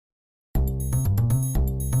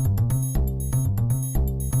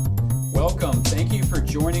welcome. Thank you for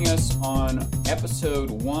joining us on episode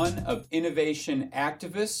 1 of Innovation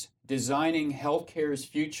Activists, Designing Healthcare's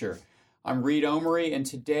Future. I'm Reed Omery, and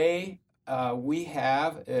today we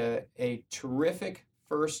have a terrific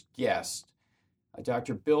first guest,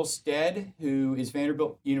 Dr. Bill Stead, who is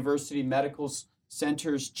Vanderbilt University Medical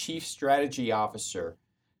Center's Chief Strategy Officer.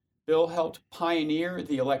 Bill helped pioneer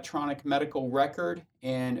the electronic medical record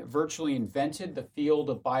and virtually invented the field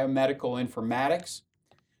of biomedical informatics.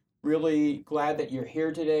 Really glad that you're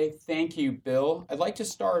here today. Thank you, Bill. I'd like to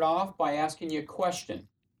start off by asking you a question.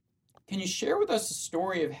 Can you share with us the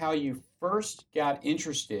story of how you first got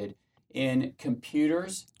interested in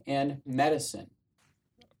computers and medicine?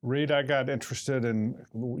 Reed, I got interested in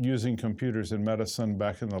using computers in medicine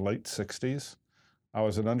back in the late 60s. I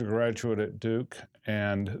was an undergraduate at Duke,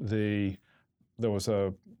 and there was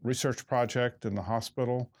a research project in the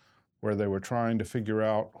hospital where they were trying to figure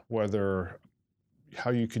out how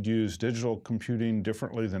you could use digital computing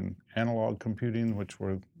differently than analog computing, which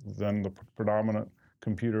were then the predominant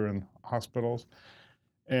computer in hospitals.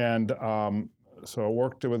 And so I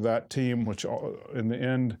worked with that team, which in the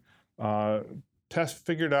end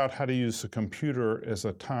figured out how to use the computer as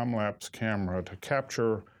a time-lapse camera to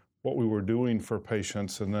capture what we were doing for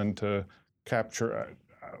patients and then to capture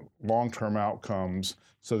long-term outcomes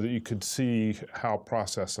so that you could see how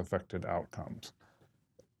process affected outcomes.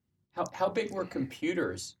 How big were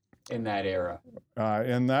computers in that era?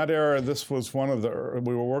 In that era,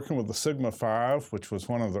 we were working with the Sigma 5, which was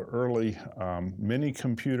one of the early mini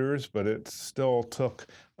computers, but it still took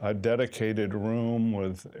a dedicated room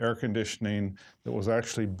with air conditioning that was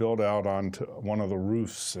actually built out onto one of the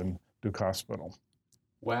roofs in Duke Hospital.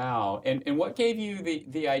 Wow. And what gave you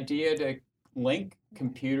the idea to link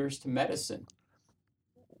computers to medicine?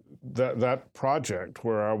 That project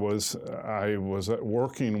where I was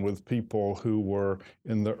working with people who were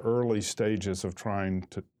in the early stages of trying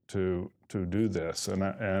to do this,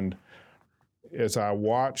 and as I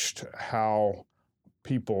watched how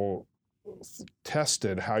people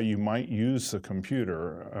tested how you might use the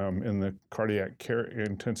computer in the cardiac care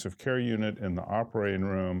intensive care unit in the operating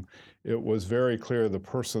room, it was very clear the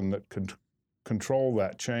person that could control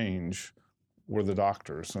that change were the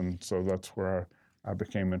doctors, and so that's where I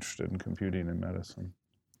became interested in computing in medicine.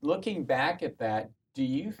 Looking back at that, do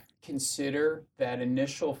you consider that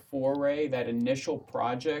initial foray, that initial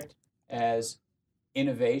project, as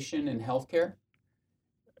innovation in healthcare?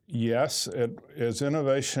 Yes, it is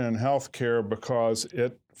innovation in healthcare because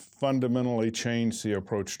it fundamentally changed the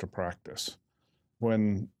approach to practice.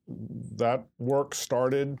 When that work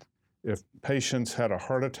started, if patients had a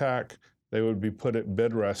heart attack, they would be put at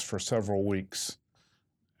bed rest for several weeks.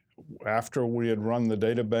 After we had run the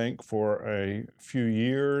data bank for a few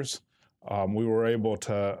years, we were able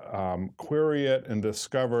to query it and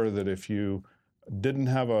discover that if you didn't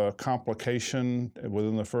have a complication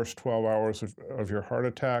within the first 12 hours of your heart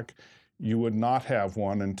attack, you would not have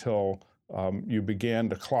one until you began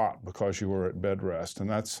to clot because you were at bed rest. And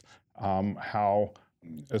that's how,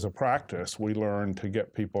 as a practice, we learned to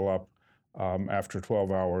get people up after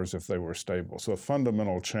 12 hours if they were stable. So a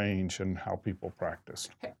fundamental change in how people practice.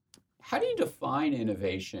 How do you define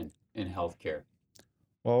innovation in healthcare?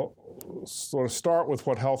 Well, so to start with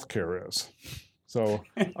what healthcare is. So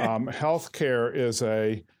healthcare is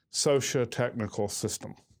a socio-technical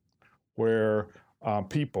system where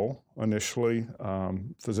people, initially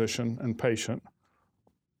physician and patient,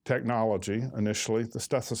 technology, initially the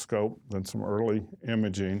stethoscope, then some early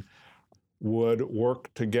imaging, would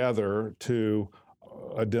work together to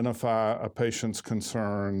identify a patient's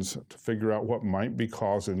concerns, to figure out what might be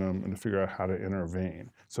causing them, and to figure out how to intervene.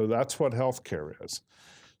 So that's what healthcare is.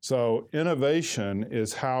 So innovation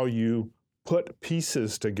is how you put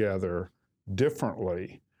pieces together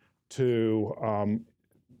differently to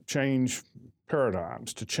change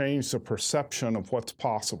paradigms, to change the perception of what's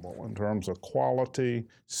possible in terms of quality,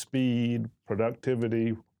 speed,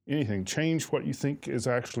 productivity, anything. Change what you think is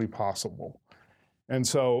actually possible. And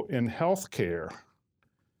so in healthcare,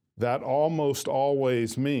 that almost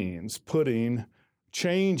always means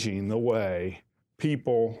changing the way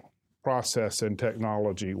people, process, and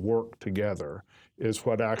technology work together is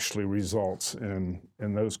what actually results in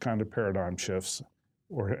those kind of paradigm shifts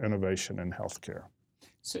or innovation in healthcare.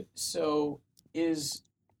 So is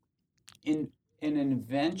an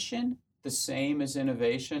invention the same as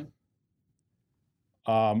innovation?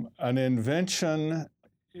 An invention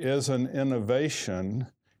is an innovation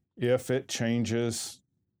if it changes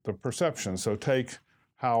the perception. So take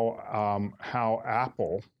how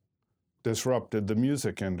Apple disrupted the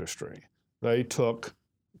music industry. They took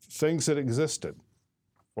things that existed,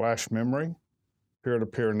 flash memory,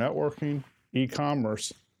 peer-to-peer networking,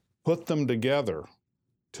 e-commerce, put them together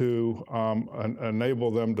to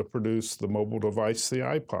enable them to produce the mobile device, the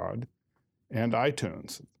iPod, and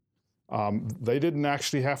iTunes. They didn't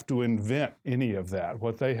actually have to invent any of that.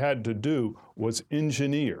 What they had to do was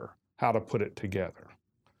engineer how to put it together.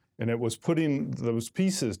 And it was putting those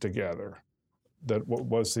pieces together that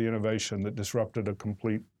was the innovation that disrupted a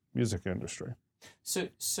complete music industry.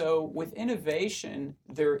 So with innovation,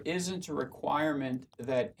 there isn't a requirement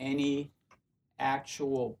that any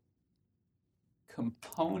actual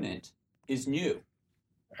component is new.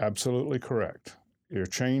 Absolutely correct. You're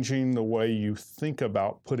changing the way you think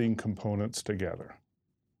about putting components together.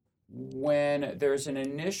 When there's an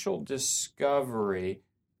initial discovery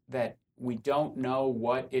that we don't know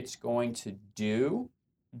what it's going to do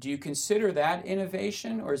you consider that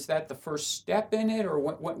innovation, or is that the first step in it, or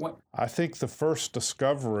what? I think the first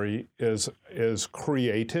discovery is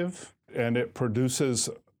creative, and it produces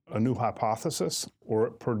a new hypothesis or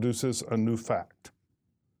it produces a new fact.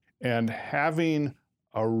 And having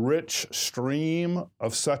a rich stream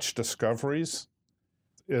of such discoveries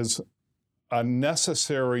is a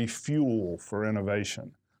necessary fuel for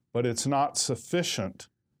innovation, but it's not sufficient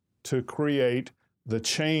to create the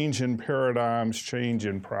change in paradigms, change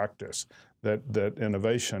in practice that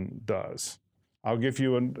innovation does. I'll give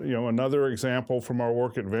you another example from our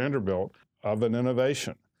work at Vanderbilt of an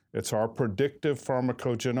innovation. It's our predictive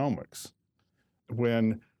pharmacogenomics.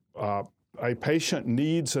 When a patient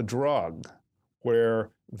needs a drug where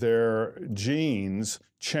their genes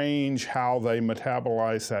change how they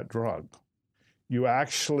metabolize that drug, you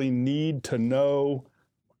actually need to know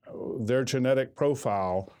their genetic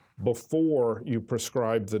profile before you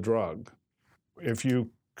prescribe the drug. If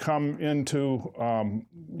you come into,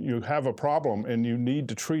 you have a problem and you need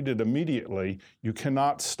to treat it immediately, you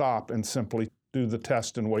cannot stop and simply do the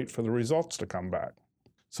test and wait for the results to come back.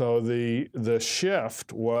 So the shift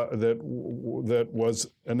that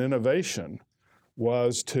was an innovation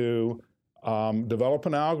was to develop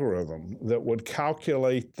an algorithm that would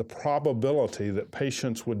calculate the probability that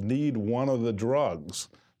patients would need one of the drugs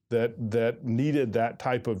that needed that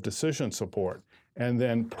type of decision support, and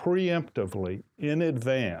then preemptively, in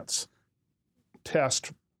advance,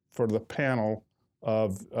 test for the panel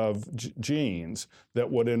of genes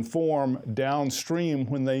that would inform downstream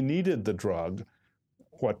when they needed the drug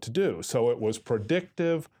what to do. So it was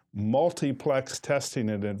predictive, multiplex testing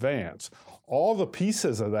in advance. All the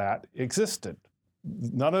pieces of that existed.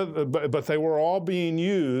 But they were all being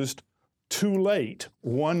used too late,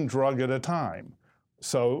 one drug at a time.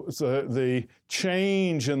 So the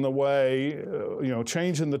change in the way,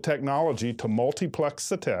 change in the technology to multiplex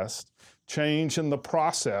the test, change in the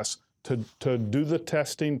process to do the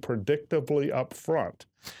testing predictably up front,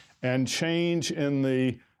 and change in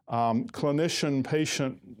the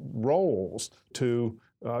clinician-patient roles to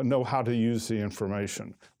know how to use the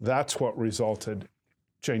information. That's what resulted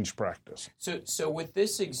changed practice. So with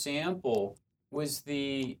this example, was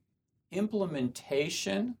the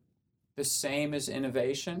implementation the same as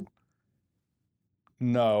innovation?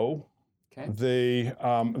 No. Okay.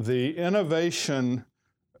 The innovation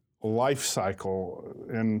life cycle,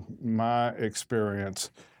 in my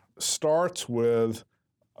experience, starts with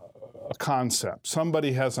a concept.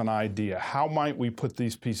 Somebody has an idea. How might we put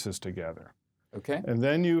these pieces together? Okay. And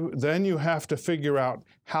then you have to figure out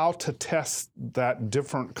how to test that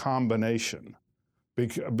different combination,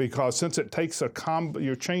 because since it takes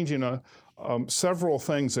you're changing several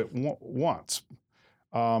things at once.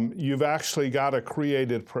 You've actually got to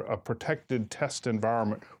create a protected test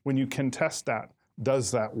environment. When you can test that, does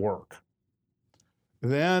that work?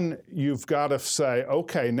 Then you've got to say,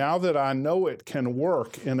 okay, now that I know it can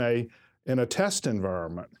work in a test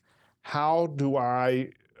environment, how do I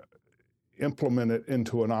implement it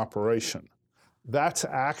into an operation? That's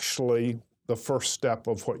actually the first step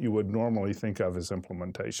of what you would normally think of as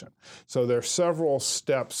implementation. So there are several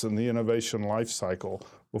steps in the innovation life cycle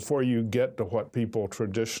before you get to what people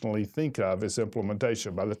traditionally think of as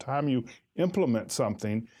implementation. By the time you implement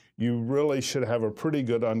something, you really should have a pretty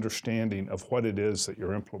good understanding of what it is that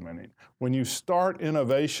you're implementing. When you start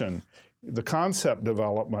innovation, the concept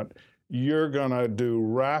development, you're going to do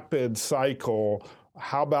rapid cycle.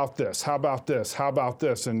 How about this? How about this? How about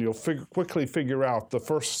this? And you'll quickly figure out the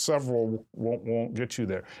first several won't get you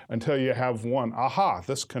there until you have one. Aha,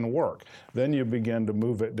 this can work. Then you begin to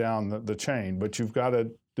move it down the chain. But you've got to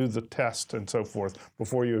do the test and so forth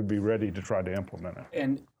before you would be ready to try to implement it.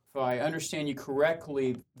 And if I understand you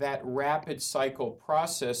correctly, that rapid cycle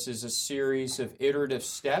process is a series of iterative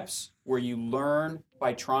steps where you learn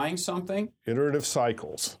by trying something? Iterative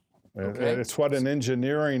cycles. Okay. It's what in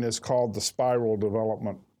engineering is called the spiral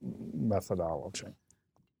development methodology.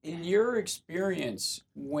 In your experience,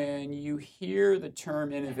 when you hear the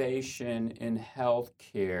term innovation in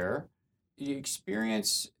healthcare, you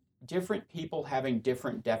experience different people having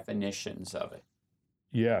different definitions of it.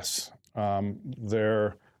 Yes,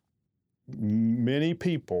 many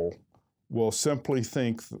people will simply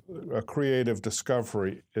think a creative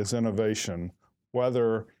discovery is innovation,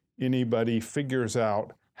 whether anybody figures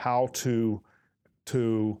out how to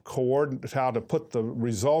coordinate, how to put the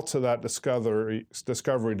results of that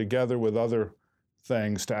discovery together with other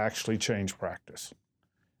things to actually change practice.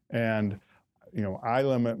 And I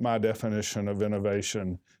limit my definition of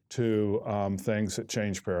innovation to things that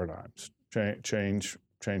change paradigms, change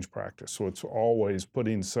practice. So it's always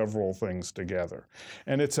putting several things together,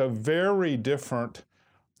 and it's a very different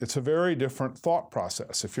thought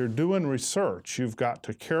process. If you're doing research, you've got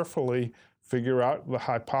to carefully figure out the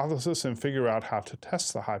hypothesis and figure out how to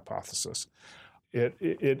test the hypothesis. It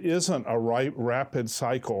isn't a rapid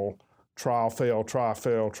cycle, trial, fail, try,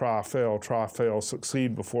 fail, try, fail, try, fail,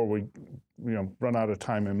 succeed before we run out of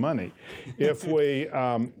time and money. If we,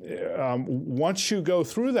 once you go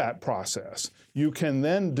through that process, you can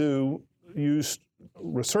then use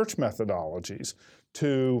research methodologies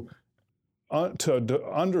to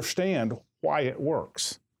understand why it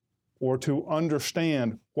works, or to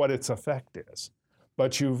understand what its effect is.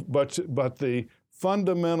 But the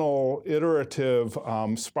fundamental iterative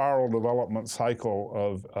spiral development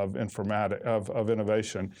cycle of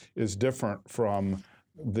innovation is different from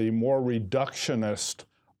the more reductionist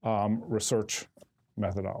research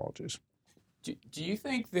methodologies. Do you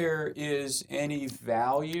think there is any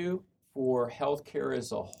value for healthcare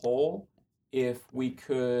as a whole if we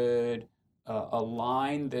could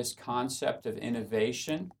align this concept of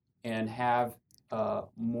innovation and have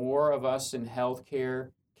more of us in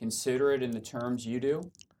healthcare consider it in the terms you do?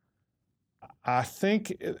 I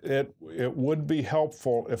think it would be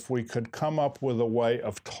helpful if we could come up with a way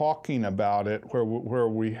of talking about it where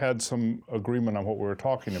we had some agreement on what we were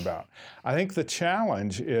talking about. I think the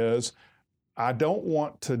challenge is I don't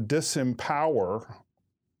want to disempower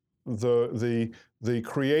the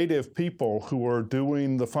creative people who are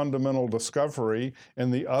doing the fundamental discovery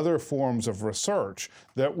and the other forms of research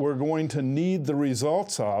that we're going to need the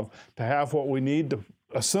results of to have what we need to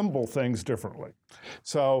assemble things differently.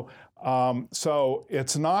 So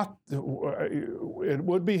it's not, it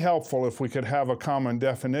would be helpful if we could have a common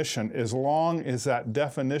definition, as long as that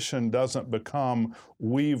definition doesn't become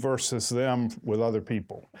we versus them with other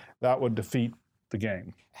people. That would defeat the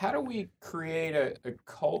game. How do we create a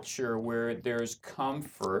culture where there's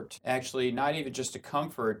comfort, actually not even just a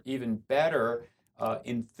comfort, even better,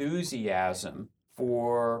 enthusiasm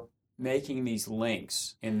for making these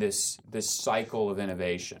links in this cycle of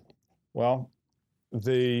innovation? Well,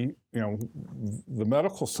 the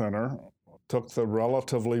medical center took the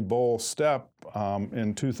relatively bold step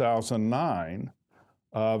in 2009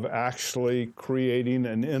 of actually creating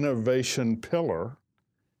an innovation pillar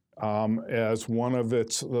as one of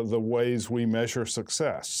the ways we measure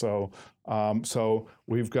success. So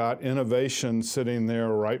we've got innovation sitting there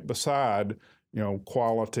right beside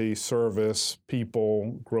quality, service,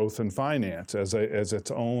 people, growth, and finance as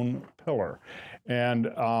its own pillar,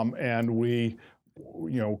 and we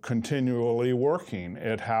continually working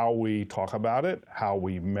at how we talk about it, how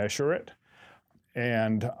we measure it,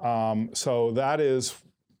 and so that is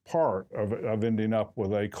part of ending up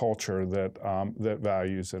with a culture that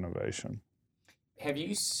values innovation. Have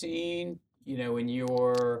you seen, in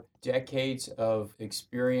your decades of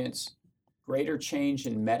experience, greater change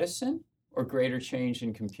in medicine or greater change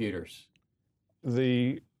in computers?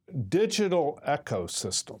 The digital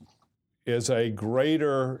ecosystem is a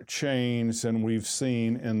greater change than we've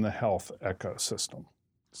seen in the health ecosystem.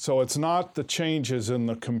 So it's not the changes in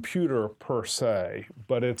the computer per se,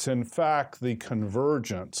 but it's in fact the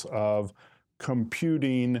convergence of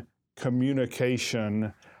computing,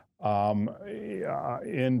 communication into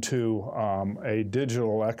a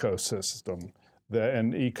digital ecosystem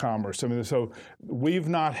and e-commerce. I mean, so we've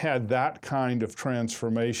not had that kind of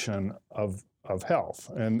transformation of health,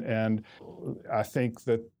 and I think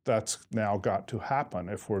that's now got to happen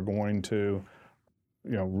if we're going to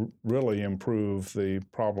really improve the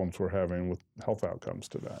problems we're having with health outcomes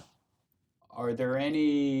today. Are there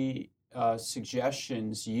any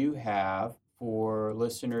suggestions you have for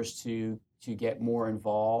listeners to get more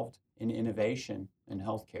involved in innovation in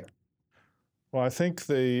healthcare? Well, I think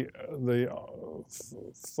the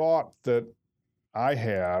thought that I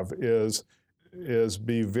have is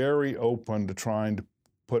be very open to trying to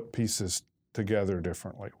put pieces together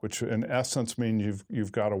differently, which in essence means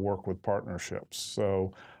you've got to work with partnerships.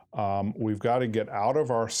 So we've got to get out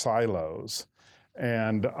of our silos,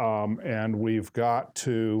 and we've got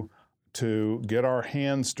to get our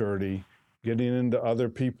hands dirty, getting into other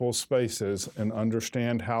people's spaces and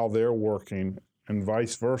understand how they're working, and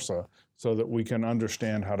vice versa, so that we can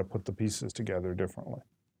understand how to put the pieces together differently.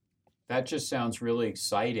 That just sounds really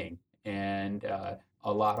exciting and a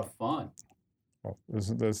lot of fun. Well,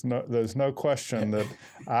 there's no question that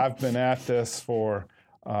I've been at this for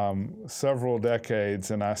several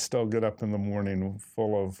decades, and I still get up in the morning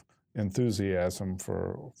full of enthusiasm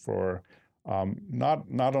for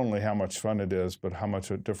not only how much fun it is, but how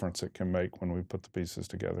much a difference it can make when we put the pieces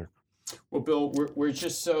together. Well, Bill, we're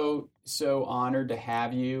just so honored to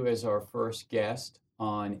have you as our first guest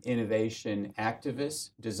on Innovation Activists,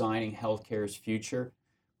 Designing Healthcare's Future.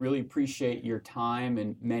 Really appreciate your time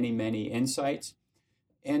and many, many insights.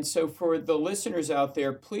 And so for the listeners out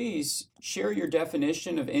there, please share your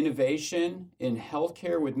definition of innovation in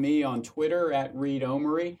healthcare with me on Twitter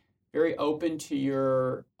 @ReedOmery. Very open to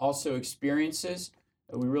your also experiences.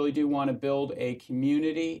 We really do want to build a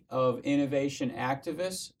community of innovation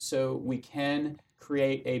activists so we can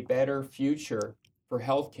create a better future for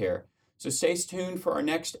healthcare. So stay tuned for our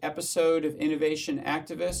next episode of Innovation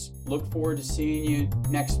Activists. Look forward to seeing you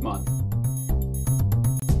next month.